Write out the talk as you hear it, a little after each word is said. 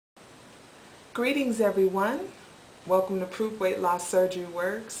Greetings everyone. Welcome to Proof Weight Loss Surgery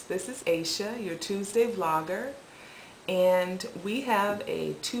Works. This is Aisha, your Tuesday vlogger, and we have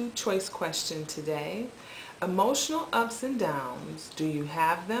a two-choice question today. Emotional ups and downs, do you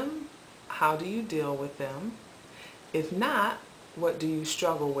have them? How do you deal with them? If not, what do you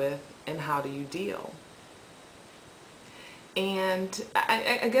struggle with and how do you deal? And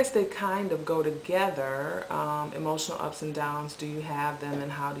I guess they kind of go together. Emotional ups and downs, do you have them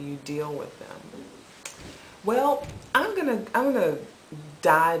and how do you deal with them? Well, I'm gonna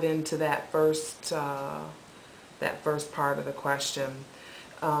dive into that first part of the question.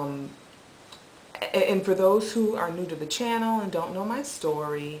 Um, and for those who are new to the channel and don't know my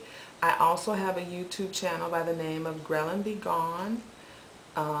story, I also have a YouTube channel by the name of Grell and Be Gone.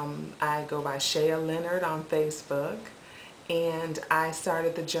 I go by Shea Leonard on Facebook. And I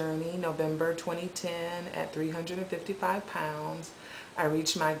started the journey November 2010 at 355 pounds. I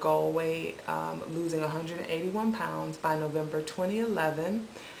reached my goal weight, losing 181 pounds by November 2011.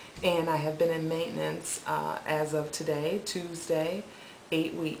 And I have been in maintenance as of today, Tuesday,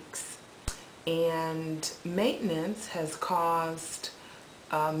 8 weeks. And maintenance has caused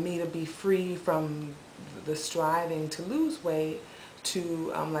me to be free from the striving to lose weight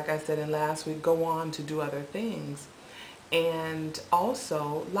to, like I said in last week, go on to do other things. And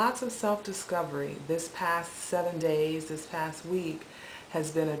also lots of self-discovery. This past 7 days, this past week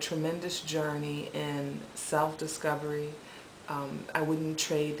has been a tremendous journey in self-discovery. I wouldn't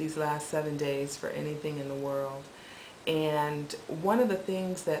trade these last 7 days for anything in the world. And one of the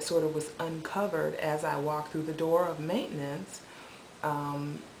things that sort of was uncovered as I walked through the door of maintenance,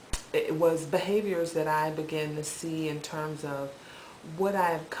 it was behaviors that I began to see in terms of what I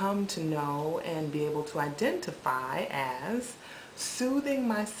have come to know and be able to identify as soothing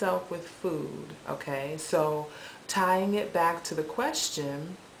myself with food. Okay, so tying it back to the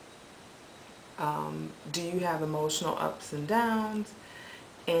question, do you have emotional ups and downs,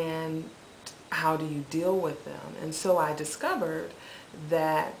 and how do you deal with them? And so I discovered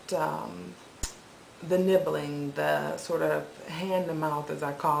that the nibbling, the sort of hand to mouth, as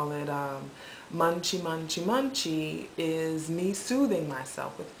I call it, munchy, munchy, munchy, is me soothing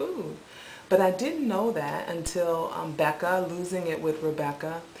myself with food. But I didn't know that until Becca, Losing It with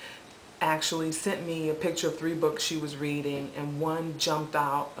Rebecca, actually sent me a picture of 3 books she was reading, and one jumped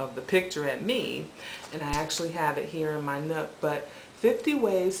out of the picture at me, and I actually have it here in my nook, but 50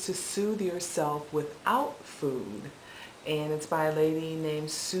 Ways to Soothe Yourself Without Food. And it's by a lady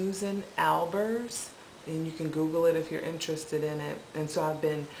named Susan Albers, and you can Google it if you're interested in it. And so I've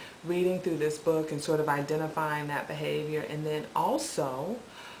been reading through this book and sort of identifying that behavior, and then also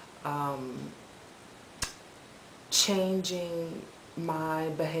changing my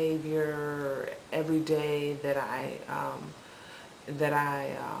behavior every day that I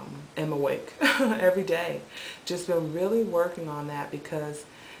am awake. Every day. Just been really working on that, because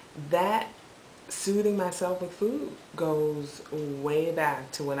that soothing myself with food goes way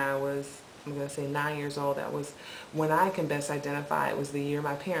back to when I was, I'm going to say 9 years old. That was when I can best identify. It was the year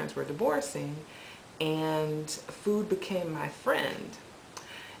my parents were divorcing, and food became my friend.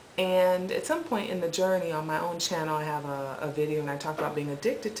 And at some point in the journey on my own channel, I have a video and I talk about being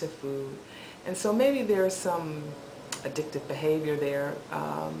addicted to food. And so maybe there's some addictive behavior there,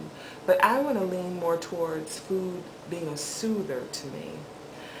 but I want to lean more towards food being a soother to me.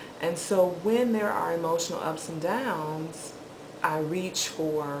 And so when there are emotional ups and downs, I reach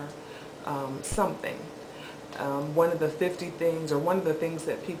for something. One of the 50 things, or one of the things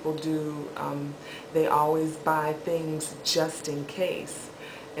that people do, they always buy things just in case.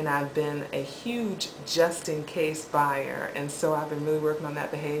 And I've been a huge just-in-case buyer, and so I've been really working on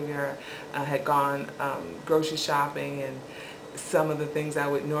that behavior. I had gone grocery shopping, and some of the things I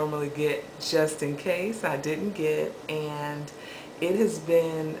would normally get just in case I didn't get, and it has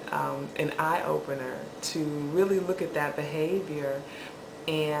been an eye-opener to really look at that behavior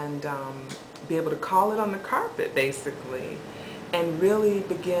and be able to call it on the carpet, basically, and really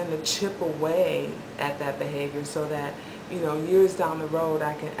begin to chip away at that behavior, so that, you know, years down the road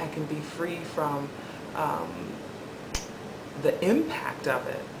I can be free from the impact of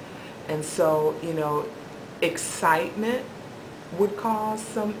it. And so, you know, excitement would cause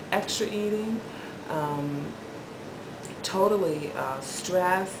some extra eating. Totally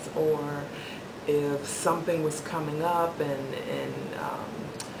stress, or if something was coming up and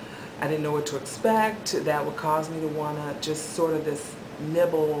I didn't know what to expect, that would cause me to want to just sort of this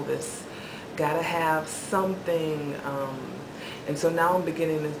nibble, this gotta have something. And so now I'm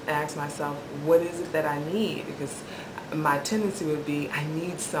beginning to ask myself, what is it that I need? Because my tendency would be, I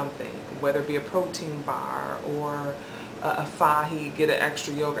need something, whether it be a protein bar or a fahi, get an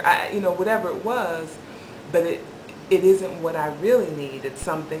extra yogurt, whatever it was, but it isn't what I really need. It's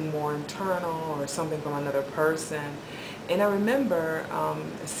something more internal or something from another person. And I remember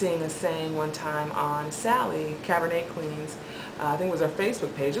seeing a saying one time on Sally, Cabernet Queen's, I think it was her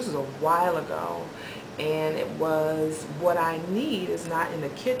Facebook page, this was a while ago, and it was, what I need is not in the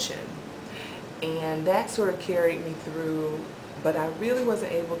kitchen. And that sort of carried me through, but I really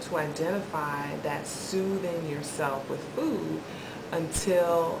wasn't able to identify that soothing yourself with food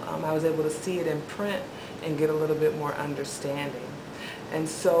until I was able to see it in print and get a little bit more understanding. And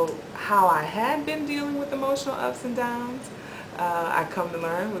so how I had been dealing with emotional ups and downs, I come to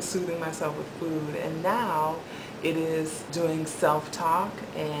learn was soothing myself with food. And now it is doing self-talk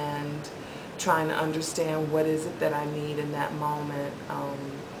and trying to understand what is it that I need in that moment.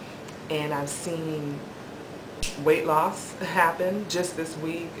 And I've seen weight loss happen just this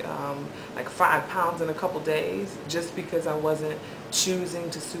week, like 5 pounds in a couple days, just because I wasn't choosing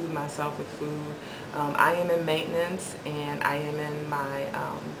to soothe myself with food. I am in maintenance, and I am in my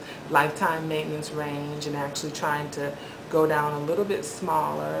lifetime maintenance range, and actually trying to go down a little bit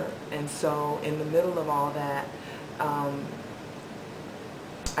smaller. And so in the middle of all that,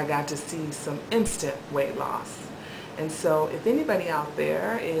 I got to see some instant weight loss. And so if anybody out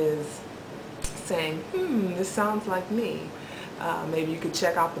there is saying, this sounds like me, maybe you could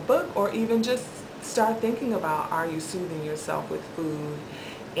check out the book, or even just start thinking about, are you soothing yourself with food,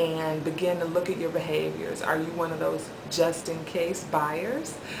 and begin to look at your behaviors. Are you one of those just-in-case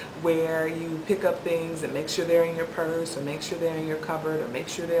buyers where you pick up things and make sure they're in your purse, or make sure they're in your cupboard, or make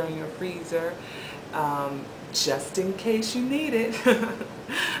sure they're in your freezer, just in case you need it?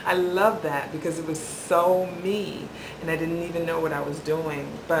 I love that, because it was so me, and I didn't even know what I was doing.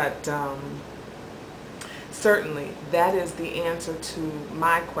 But certainly that is the answer to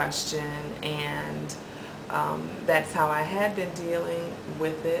my question, and that's how I had been dealing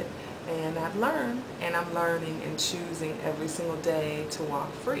with it. And I've learned, and I'm learning and choosing every single day to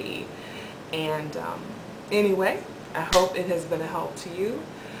walk free. And anyway, I hope it has been a help to you.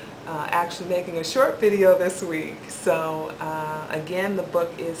 Actually making a short video this week. So again, the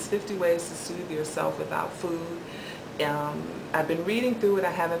book is 50 Ways to Soothe Yourself Without Food. I've been reading through it.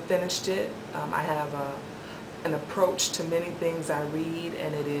 I haven't finished it. I have an approach to many things I read,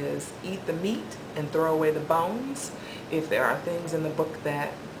 and it is eat the meat and throw away the bones. If there are things in the book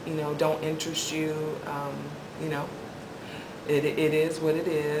that don't interest you, it is what it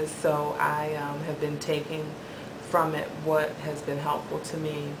is. So I have been taking from it what has been helpful to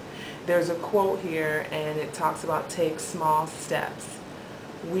me. There's a quote here, and it talks about take small steps.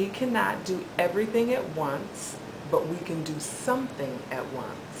 We cannot do everything at once, but we can do something at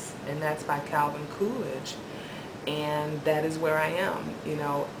once. And that's by Calvin Coolidge. And that is where I am,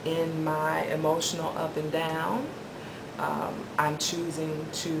 in my emotional up and down. I'm choosing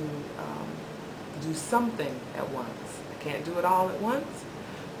to do something at once. I can't do it all at once,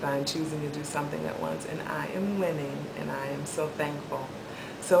 but I'm choosing to do something at once, and I am winning, and I am so thankful.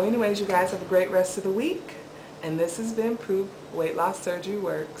 So anyways, you guys have a great rest of the week, and this has been Proof Weight Loss Surgery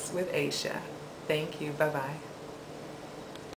Works with Aisha. Thank you. Bye-bye.